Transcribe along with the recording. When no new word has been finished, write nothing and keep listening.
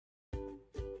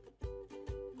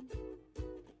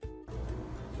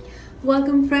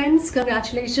Welcome friends,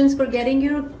 congratulations for getting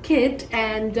your kit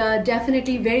and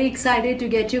definitely very excited to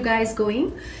get you guys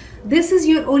going. This is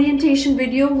your orientation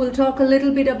video. We'll talk a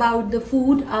little bit about the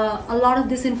food. A lot of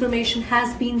this information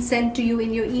has been sent to you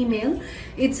in your email.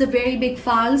 It's a very big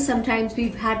file. Sometimes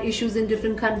we've had issues in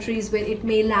different countries where it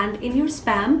may land in your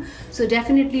spam. So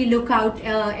definitely look out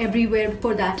everywhere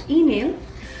for that email.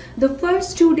 The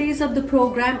first 2 days of the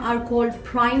program are called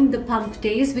Prime the Pump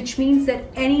days, which means that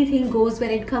anything goes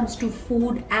when it comes to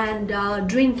food and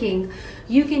drinking.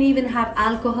 You can even have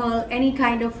alcohol, any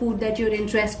kind of food that you're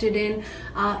interested in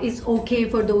is okay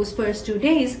for those first 2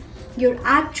 days. Your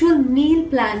actual meal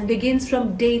plan begins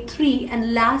from day 3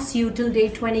 and lasts you till day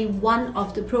 21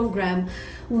 of the program.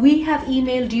 We have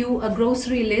emailed you a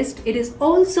grocery list. It is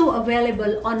also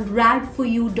available on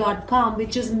radforyou.com,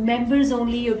 which is members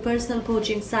only, your personal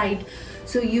coaching site.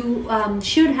 So you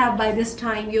should have by this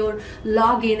time your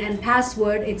login and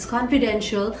password. It's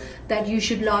confidential that you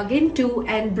should log into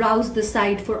and browse the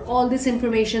site for all this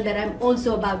information that I'm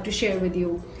also about to share with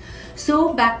you.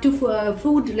 So back to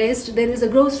food list, there is a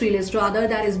grocery list rather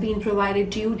that is being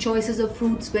provided to you. Choices of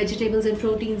fruits, vegetables and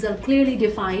proteins are clearly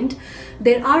defined.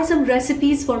 There are some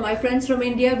recipes for my friends from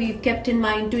India. We've kept in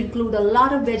mind to include a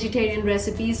lot of vegetarian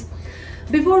recipes.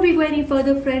 Before we go any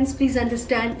further, friends, please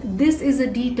understand this is a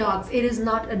detox. It is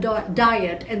not a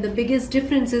diet, and the biggest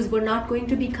difference is we're not going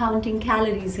to be counting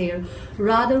calories here.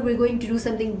 Rather, we're going to do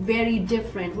something very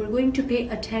different. We're going to pay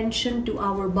attention to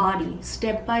our body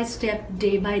step by step,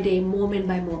 day by day, moment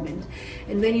by moment.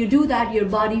 And when you do that, your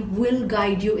body will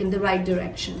guide you in the right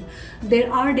direction. There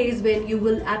are days when you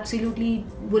will absolutely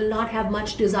not have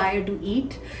much desire to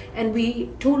eat, and we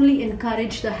totally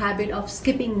encourage the habit of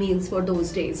skipping meals for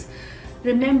those days.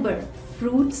 Remember,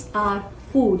 fruits are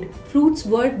food. Fruits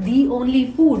were the only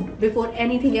food before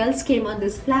anything else came on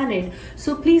this planet.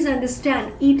 So please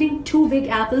understand, eating 2 big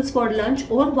apples for lunch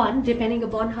or 1, depending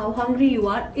upon how hungry you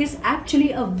are, is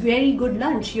actually a very good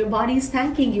lunch. Your body is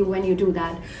thanking you when you do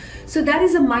that. So that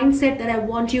is a mindset that I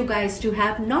want you guys to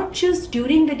have, not just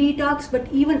during the detox,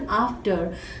 but even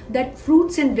after, that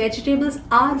fruits and vegetables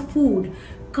are food.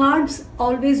 Carbs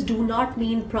always do not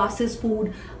mean processed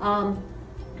food,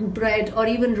 bread or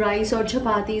even rice or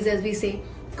chapatis, as we say.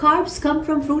 Carbs come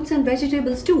from fruits and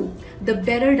vegetables too, the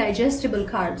better digestible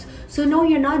carbs. So no,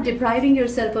 you're not depriving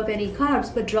yourself of any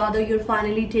carbs, but rather you're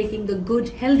finally taking the good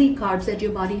healthy carbs that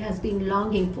your body has been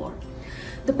longing for.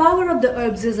 The power of the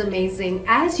herbs is amazing.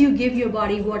 As you give your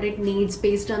body what it needs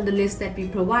based on the list that we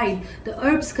provide, the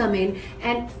herbs come in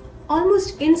and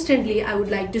almost instantly, I would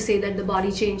like to say that the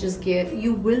body changes gear.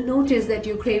 You will notice that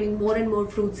you're craving more and more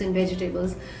fruits and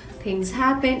vegetables. Things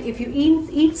happen. If you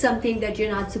eat something that you're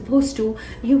not supposed to,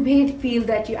 you may feel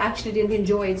that you actually didn't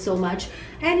enjoy it so much.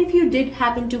 And if you did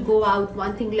happen to go out,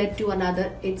 one thing led to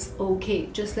another, it's okay.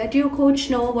 Just let your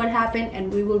coach know what happened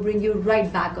and we will bring you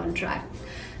right back on track.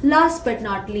 Last but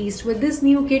not least, with this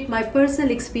new kit, my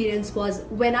personal experience was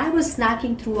when I was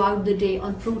snacking throughout the day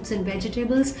on fruits and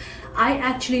vegetables, I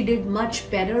actually did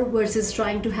much better versus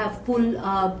trying to have full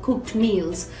cooked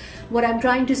meals. What I'm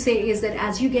trying to say is that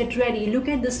as you get ready, look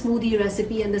at the smoothie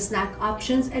recipe and the snack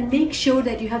options and make sure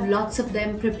that you have lots of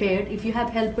them prepared. If you have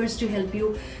helpers to help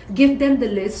you, give them the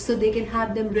list so they can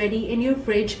have them ready in your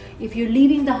fridge. If you're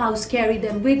leaving the house, carry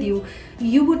them with you.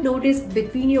 You would notice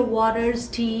between your waters,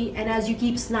 tea, and as you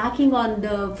keep snacking on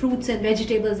the fruits and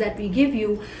vegetables that we give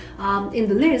you in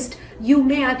the list, you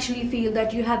may actually feel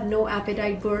that you have no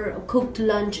appetite for cooked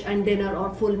lunch and dinner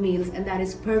or full meals, and that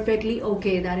is perfectly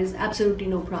okay. That is absolutely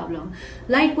no problem.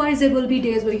 Likewise, there will be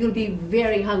days where you'll be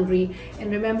very hungry,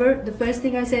 and remember, the first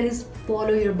thing I said is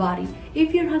follow your body.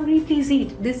 If you're hungry, please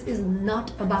eat. This is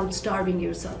not about starving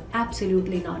yourself.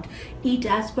 Absolutely not. Eat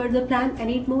as per the plan and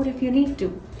eat more if you need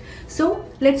to. So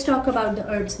let's talk about the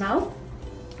herbs now.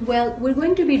 Well, we're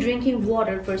going to be drinking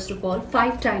water first of all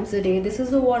 5 times a day. This is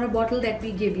the water bottle that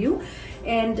we give you,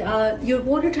 and your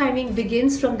water timing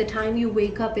begins from the time you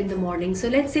wake up in the morning. So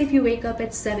let's say if you wake up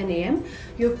at 7 a.m.,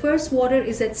 your first water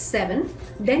is at 7,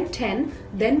 then 10,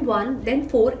 then 1, then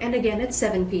 4, and again at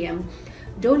 7 p.m.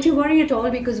 Don't you worry at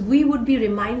all, because we would be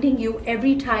reminding you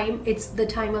every time it's the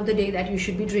time of the day that you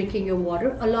should be drinking your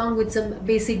water, along with some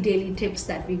basic daily tips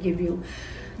that we give you.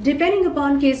 Depending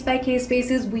upon case by case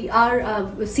basis, we are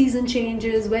season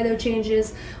changes, weather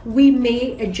changes, we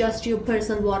may adjust your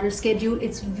personal water schedule.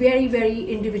 It's very, very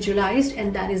individualized,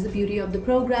 and that is the beauty of the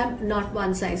program, not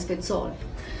one size fits all.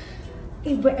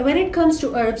 when it comes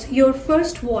to herbs, your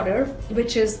first water,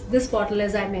 which is this bottle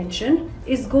as I mentioned,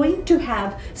 is going to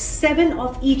have 7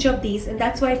 of each of these, and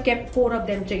that's why I've kept 4 of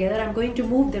them together. I'm going to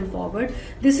move them forward.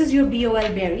 This is your BOL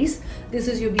berries, this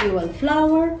is your BOL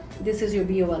flower, this is your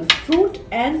BOL fruit,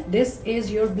 and this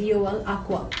is your BOL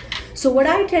aqua. So what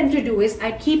I tend to do is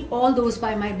I keep all those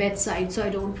by my bedside so I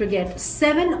don't forget.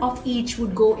 7 of each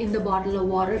would go in the bottle of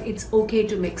water. It's okay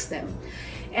to mix them.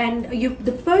 And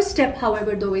the first step,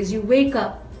 however, though, is you wake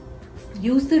up,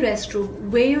 use the restroom,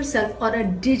 weigh yourself on a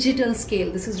digital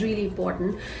scale. This is really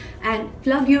important. And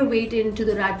plug your weight into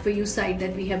the RAD for You site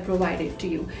that we have provided to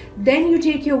you. Then you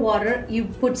take your water, you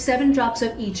put 7 drops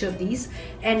of each of these,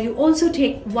 and you also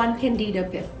take 1 candida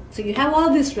pill. So you have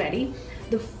all this ready.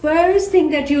 The first thing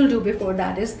that you'll do before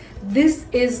that is, this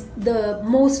is the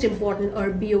most important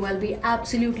herb, BOL. We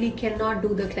absolutely cannot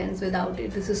do the cleanse without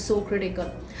it. This is so critical.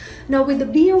 Now with the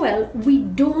BOL, we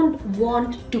don't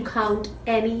want to count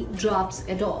any drops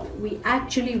at all. We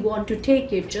actually want to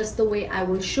take it just the way I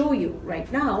will show you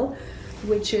right now,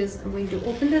 which is, I'm going to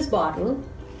open this bottle.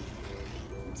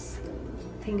 This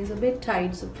thing is a bit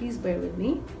tight, so please bear with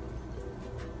me.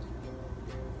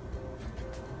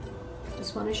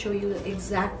 Just want to show you the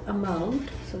exact amount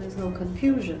so there's no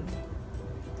confusion.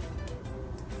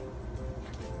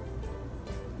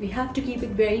 We have to keep it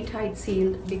very tight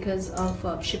sealed because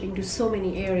of shipping to so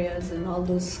many areas and all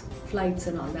those flights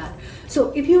and all that.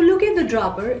 So if you look at the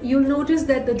dropper, you'll notice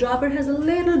that the dropper has a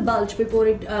little bulge before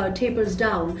it tapers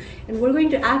down, and we're going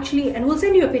to actually, and we'll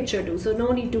send you a picture too, so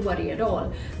no need to worry at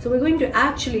all. So we're going to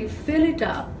actually fill it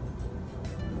up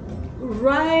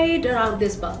right around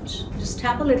this bulge. Just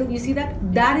tap a little. You see that?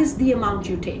 That is the amount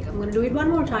you take. I'm going to do it one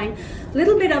more time. A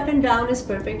little bit up and down is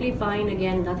perfectly fine.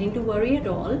 Again, nothing to worry at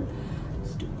all.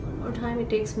 Let's do it one more time. It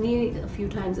takes me a few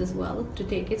times as well to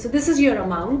take it. So this is your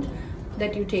amount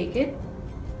that you take it.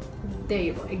 There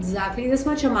you go, exactly this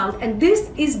much amount. And this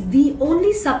is the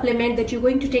only supplement that you're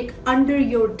going to take under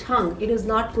your tongue. It is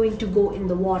not going to go in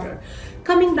the water.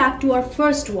 Coming back to our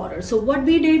first water. So what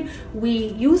we did, we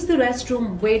used the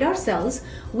restroom, weighed ourselves,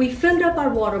 we filled up our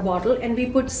water bottle, and we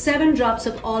put 7 drops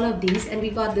of all of these, and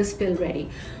we got this pill ready.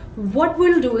 What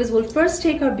we'll do is we'll first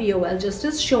take our BOL, just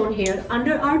as shown here,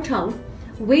 under our tongue,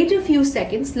 wait a few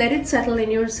seconds, let it settle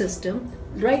in your system.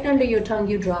 Right under your tongue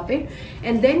you drop it,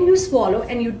 and then you swallow,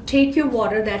 and you take your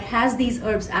water that has these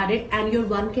herbs added and your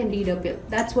 1 candida pill.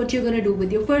 That's what you're going to do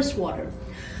with your first water.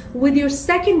 With your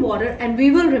second water, and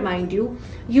we will remind you,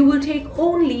 you will take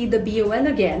only the BOL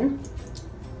again,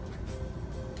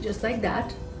 just like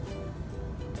that.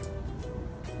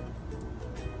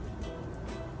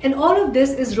 And all of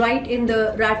this is right in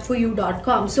the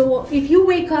radforyou.com. So if you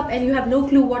wake up and you have no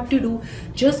clue what to do,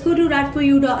 just go to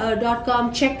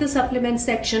radforyou.com, check the supplement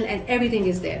section, and everything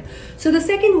is there. So the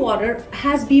second water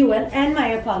has BOL, and my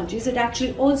apologies, it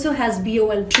actually also has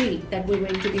BOL3 that we're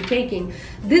going to be taking.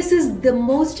 This is the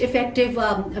most effective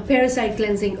parasite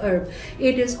cleansing herb.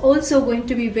 It is also going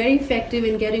to be very effective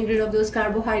in getting rid of those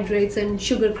carbohydrates and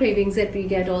sugar cravings that we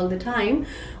get all the time.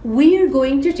 We are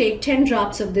going to take 10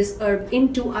 drops of this herb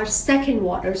into our second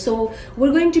water. So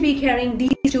we're going to be carrying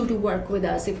these 2 to work with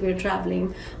us if we're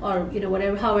traveling, or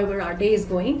whatever, however our day is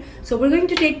going. So we're going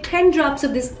to take 10 drops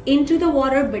of this into the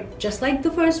water, but just like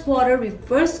the first water, we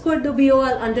first squirt the BOL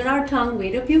under our tongue,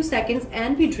 wait a few seconds,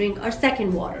 and we drink our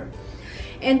second water.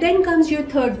 And then comes your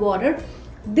third water.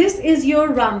 This is your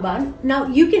Ramban. Now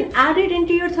you can add it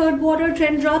into your third water,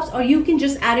 10 drops, or you can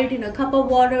just add it in a cup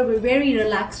of water. We're very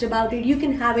relaxed about it. You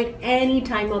can have it any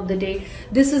time of the day.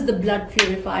 This is the blood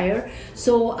purifier.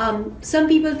 So some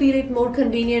people feel it more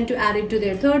convenient to add it to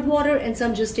their third water, and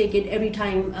some just take it every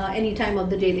time, any time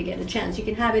of the day they get a chance. You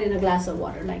can have it in a glass of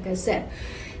water, like I said.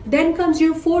 Then comes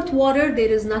your fourth water. There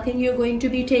is nothing you're going to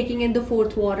be taking in the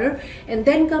fourth water. And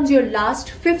then comes your last,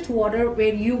 fifth water,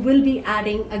 where you will be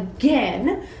adding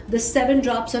again the 7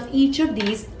 drops of each of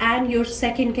these and your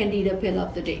second candida pill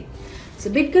of the day. It's a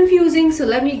bit confusing, so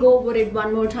let me go over it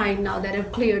one more time now that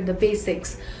I've cleared the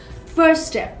basics. First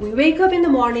step, we wake up in the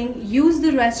morning, use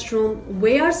the restroom,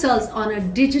 weigh ourselves on a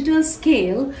digital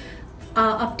scale,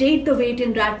 update the weight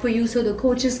in RAD for You so the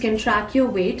coaches can track your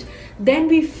weight. Then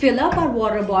we fill up our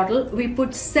water bottle. We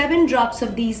put 7 drops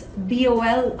of these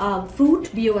BOL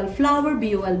fruit, BOL flower,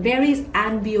 BOL berries,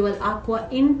 and BOL aqua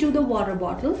into the water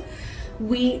bottle.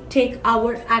 We take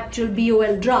our actual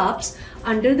BOL drops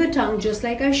under the tongue, just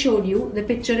like I showed you. The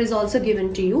picture is also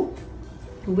given to you.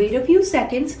 Wait a few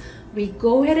seconds. We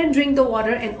go ahead and drink the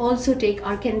water and also take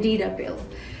our candida pill.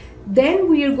 Then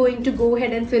we are going to go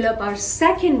ahead and fill up our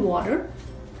second water,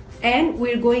 and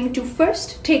we're going to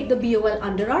first take the BOL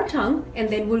under our tongue, and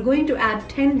then we're going to add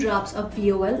 10 drops of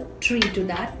BOL3 to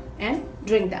that, and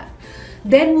drink that.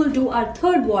 Then we'll do our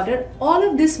third water. All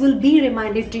of this will be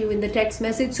reminded to you in the text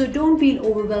message, so don't feel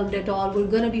overwhelmed at all. We're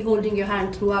going to be holding your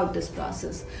hand throughout this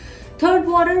process. Third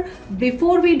water,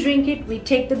 before we drink it, we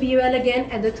take the BOL again,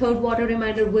 and the third water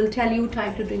reminder will tell you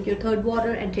time to drink your third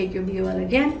water and take your BOL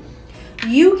again.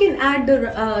 You can add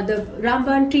the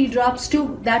Ramban tea drops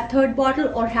to that third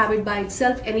bottle or have it by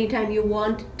itself anytime you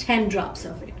want, 10 drops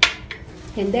of it.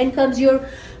 And then comes your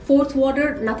fourth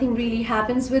water, nothing really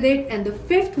happens with it. And the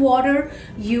fifth water,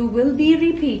 you will be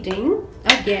repeating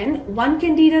again 1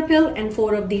 candida pill and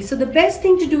 4 of these. So the best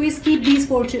thing to do is keep these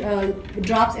 4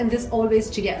 drops and this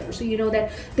always together. So you know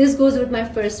that this goes with my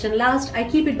first and last. I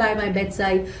keep it by my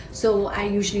bedside, so I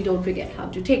usually don't forget how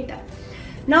to take that.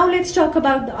 Now let's talk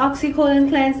about the oxycolon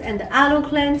cleanse and the aloe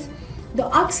cleanse. The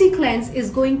oxy cleanse is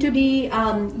going to be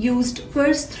used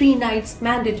first 3 nights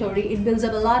mandatory. It builds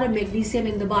up a lot of magnesium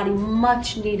in the body,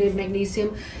 much needed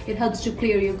magnesium. It helps to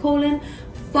clear your colon.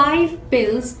 5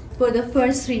 pills for the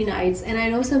first 3 nights, and I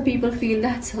know some people feel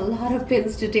that's a lot of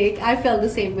pills to take. I felt the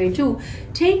same way too.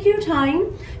 Take your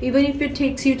time, even if it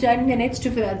takes you 10 minutes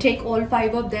to take all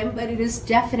 5 of them, but it is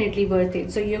definitely worth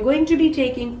it. So you're going to be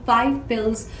taking 5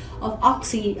 pills of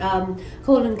oxy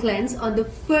colon cleanse on the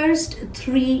first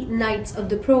 3 nights of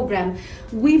the program.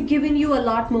 We've given you a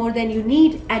lot more than you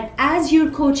need, and as your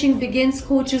coaching begins,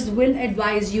 coaches will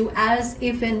advise you as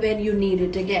if and when you need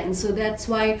it again. So that's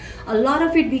why a lot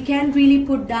of it we can't really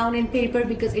put down in paper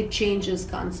because it changes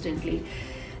constantly.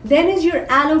 Then is your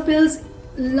aloe pills.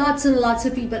 Lots and lots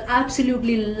of people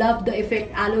absolutely love the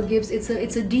effect aloe gives. It's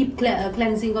a deep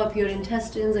cleansing of your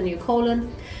intestines and your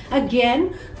colon.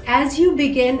 Again, as you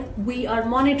begin, we are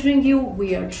monitoring you,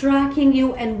 we are tracking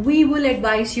you, and we will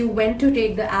advise you when to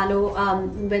take the aloe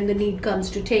when the need comes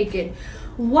to take it.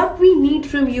 What we need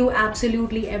from you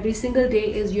absolutely every single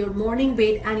day is your morning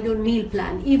weight and your meal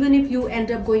plan. Even if you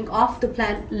end up going off the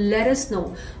plan, let us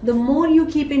know. The more you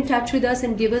keep in touch with us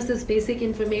and give us this basic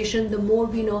information, the more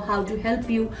we know how to help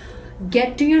you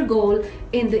get to your goal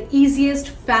in the easiest,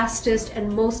 fastest,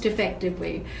 and most effective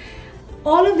way.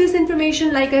 All of this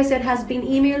information, like I said, has been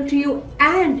emailed to you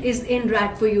and is in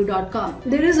radforyou.com.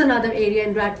 There is another area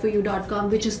in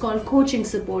radforyou.com which is called coaching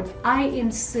support. I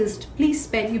insist, please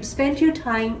you've spent your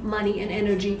time, money, and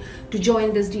energy to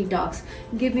join this detox.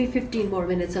 Give me 15 more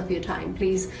minutes of your time,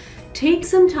 please. Take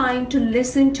some time to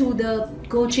listen to the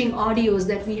coaching audios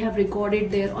that we have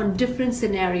recorded there on different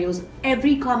scenarios.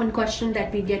 Every common question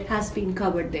that we get has been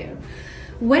covered there.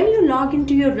 When you log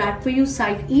into your RAD for You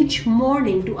site each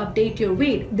morning to update your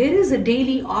weight, there is a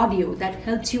daily audio that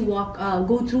helps you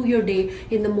go through your day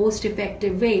in the most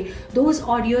effective way. Those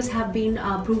audios have been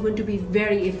proven to be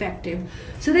very effective.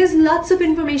 So there's lots of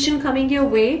information coming your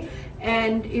way,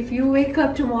 and if you wake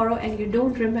up tomorrow and you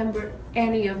don't remember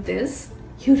any of this,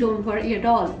 you don't worry at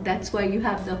all. That's why you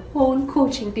have the whole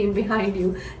coaching team behind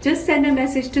you. Just send a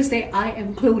message to say, I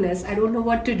am clueless, I don't know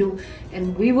what to do,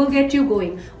 and we will get you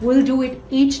going. We'll do it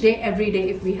each day, every day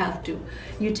if we have to.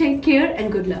 You take care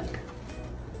and good luck.